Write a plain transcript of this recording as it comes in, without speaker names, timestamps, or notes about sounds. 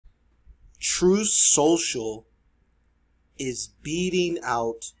True Social is beating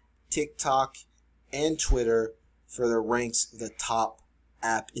out TikTok and Twitter for the ranks the top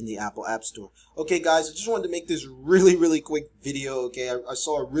app in the Apple App Store. Okay, guys, I just wanted to make this really quick video. Okay, I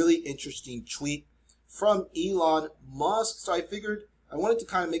saw a really interesting tweet from Elon Musk, so I figured I wanted to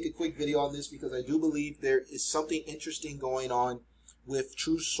kind of make a quick video on this because I do believe there is something interesting going on with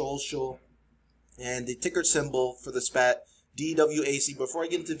True Social and the ticker symbol for the SPAT, DWAC. Before I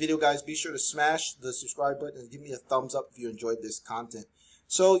get into the video, guys, be sure to smash the subscribe button and give me a thumbs up if you enjoyed this content.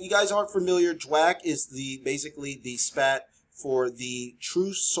 So you guys aren't familiar, DWAC is basically the SPAT for the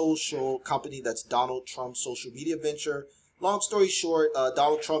True Social company. That's Donald Trump's social media venture. Long story short,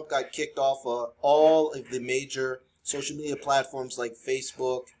 Donald Trump got kicked off all of the major social media platforms like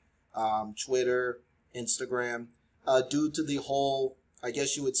Facebook, Twitter, Instagram, due to the whole, I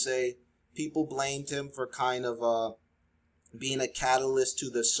guess you would say, people blamed him for kind of being a catalyst to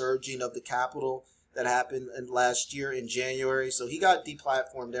the surging of the Capitol that happened last year in January. So he got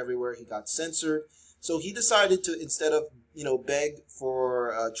deplatformed everywhere. He got censored. So he decided to, instead of, beg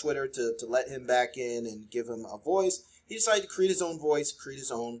for Twitter to let him back in and give him a voice, he decided to create his own voice, create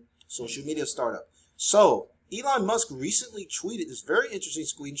his own social media startup. So Elon Musk recently tweeted this very interesting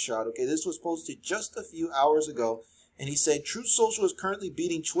screenshot. Okay, this was posted just a few hours ago. And he said, True Social is currently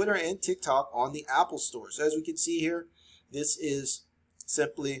beating Twitter and TikTok on the Apple Store. So as we can see here, this is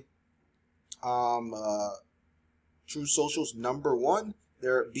simply True Social's #1.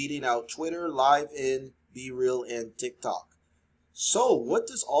 They're beating out Twitter, LiveIn, BeReal, and TikTok. So what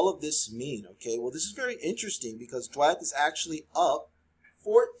does all of this mean? Okay, well, this is very interesting because DWAC is actually up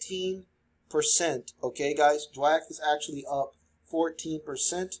 14%. Okay, guys, DWAC is actually up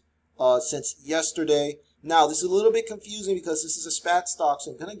 14% since yesterday. Now, this is a little bit confusing because this is a SPAT stock,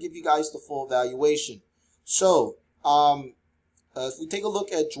 so I'm going to give you guys the full valuation. So, if we take a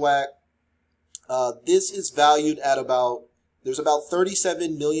look at DWAC, this is valued at there's about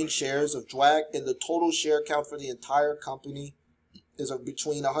 37 million shares of DWAC, and the total share count for the entire company is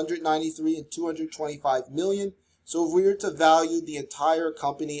between 193 and 225 million. So if we were to value the entire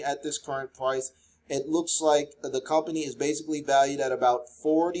company at this current price, it looks like the company is basically valued at about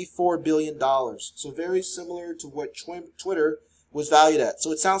 $44 billion. So very similar to what Twitter was valued at.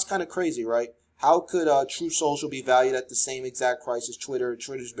 So it sounds kind of crazy, right? How could True Social be valued at the same exact price as Twitter?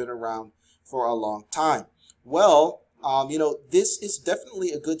 Twitter's been around for a long time. Well, this is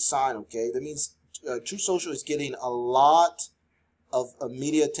definitely a good sign, okay? That means True Social is getting a lot of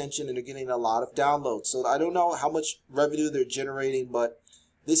media attention and they're getting a lot of downloads. So I don't know how much revenue they're generating, but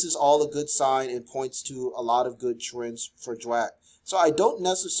this is all a good sign and points to a lot of good trends for DWAC. So I don't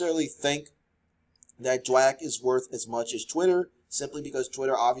necessarily think that DWAC is worth as much as Twitter, simply because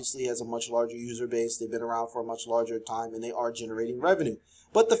Twitter obviously has a much larger user base. They've been around for a much larger time and they are generating revenue.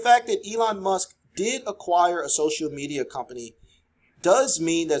 But the fact that Elon Musk did acquire a social media company does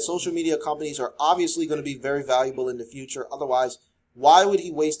mean that social media companies are obviously going to be very valuable in the future. Otherwise, why would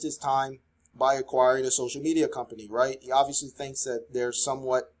he waste his time by acquiring a social media company, right? He obviously thinks that they're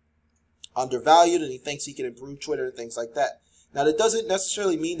somewhat undervalued and he thinks he can improve Twitter and things like that. Now, that doesn't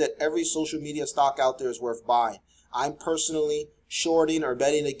necessarily mean that every social media stock out there is worth buying. I'm personally shorting or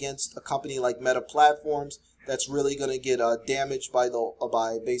betting against a company like Meta Platforms that's really going to get damaged by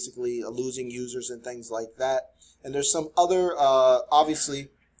basically losing users and things like that. And there's some other, obviously,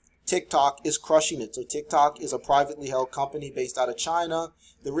 TikTok is crushing it. So TikTok is a privately held company based out of China.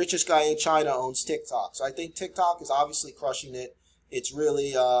 The richest guy in China owns TikTok. So I think TikTok is obviously crushing it. It's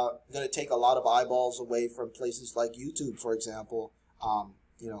really going to take a lot of eyeballs away from places like YouTube, for example,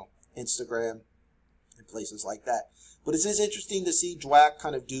 Instagram and places like that. But it is interesting to see DWAC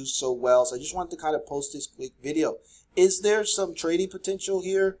kind of do so well. So I just wanted to kind of post this quick video. Is there some trading potential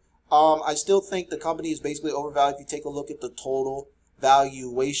here? I still think the company is basically overvalued. If you take a look at the total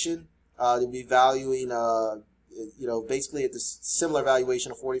valuation, they'll be valuing, basically at this similar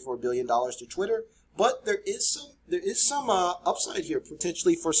valuation of $44 billion to Twitter. But there is some upside here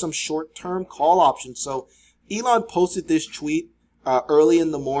potentially for some short-term call options. So Elon posted this tweet early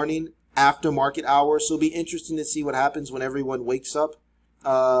in the morning after market hours. So it'll be interesting to see what happens when everyone wakes up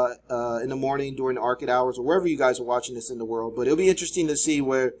in the morning during the market hours or wherever you guys are watching this in the world. But it'll be interesting to see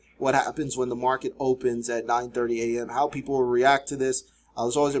what happens when the market opens at 9:30 a.m. How people will react to this.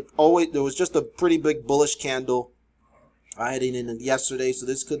 There was just a pretty big bullish candle heading in yesterday, so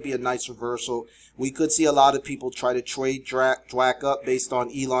this could be a nice reversal. We could see a lot of people try to trade DWAC up based on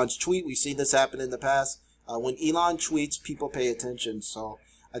Elon's tweet. We've seen this happen in the past. When Elon tweets, people pay attention. So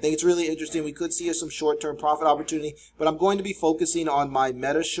I think it's really interesting. We could see some short-term profit opportunity, but I'm going to be focusing on my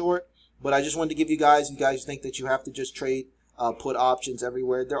Meta short. But I just wanted to give you guys think that you have to just trade put options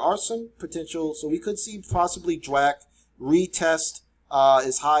everywhere. There are some potential, so we could see possibly DWAC retest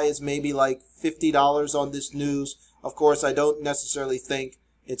as high as maybe like $50 on this news. Of course, I don't necessarily think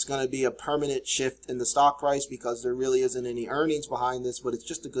it's going to be a permanent shift in the stock price because there really isn't any earnings behind this, but it's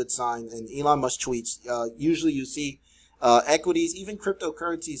just a good sign. And Elon Musk tweets, usually you see equities, even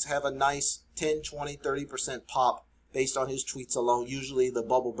cryptocurrencies have a nice 10, 20, 30% pop based on his tweets alone. Usually the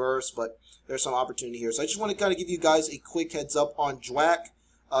bubble bursts, but there's some opportunity here. So I just want to kind of give you guys a quick heads up on DWAC.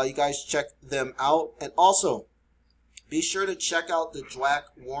 You guys check them out. And also, be sure to check out the DWAC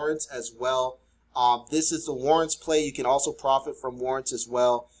warrants as well. This is the warrants play. You can also profit from warrants as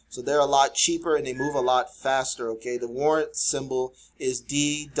well. So they're a lot cheaper and they move a lot faster, okay? The warrant symbol is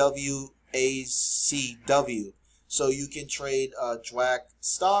DWACW. So you can trade DWAC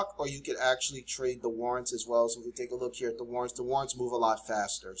stock, or you can actually trade the warrants as well. So if we take a look here at the warrants move a lot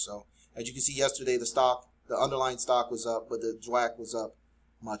faster. So as you can see yesterday, the underlying stock was up, but the DWAC was up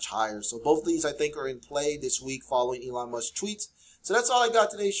much higher. So both of these I think are in play this week following Elon Musk tweets. So that's all I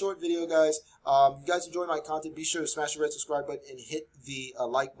got today. Short video, guys. If you guys enjoy my content, be sure to smash the red subscribe button and hit the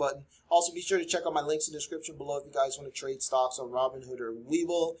like button. Also, be sure to check out my links in the description below if you guys want to trade stocks on Robinhood or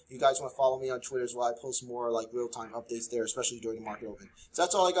Webull. If you guys want to follow me on Twitter as well, I post more like real-time updates there, especially during the market open. So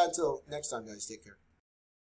that's all I got until next time, guys. Take care.